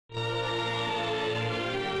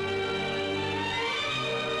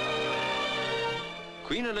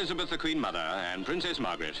Queen Elizabeth, the Queen Mother, and Princess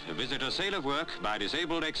Margaret visit a sale of work by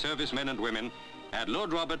disabled ex-servicemen and women at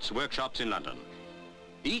Lord Roberts' workshops in London.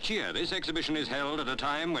 Each year, this exhibition is held at a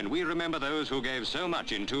time when we remember those who gave so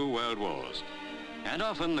much in 2 world wars. And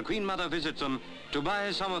often the Queen Mother visits them to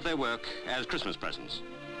buy some of their work as Christmas presents.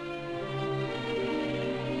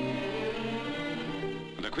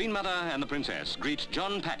 The Queen Mother and the Princess greet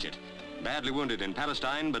John Patchett, badly wounded in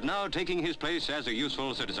Palestine, but now taking his place as a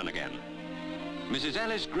useful citizen again. Mrs.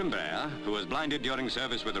 Alice Gimbrere, who was blinded during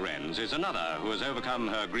service with the WRENs, is another who has overcome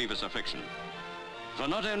her grievous affliction. For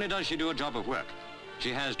not only does she do a job of work, she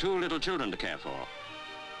has 2 little children to care for.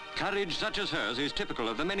 Courage such as hers is typical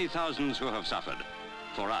of the many thousands who have suffered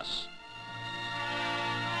for us.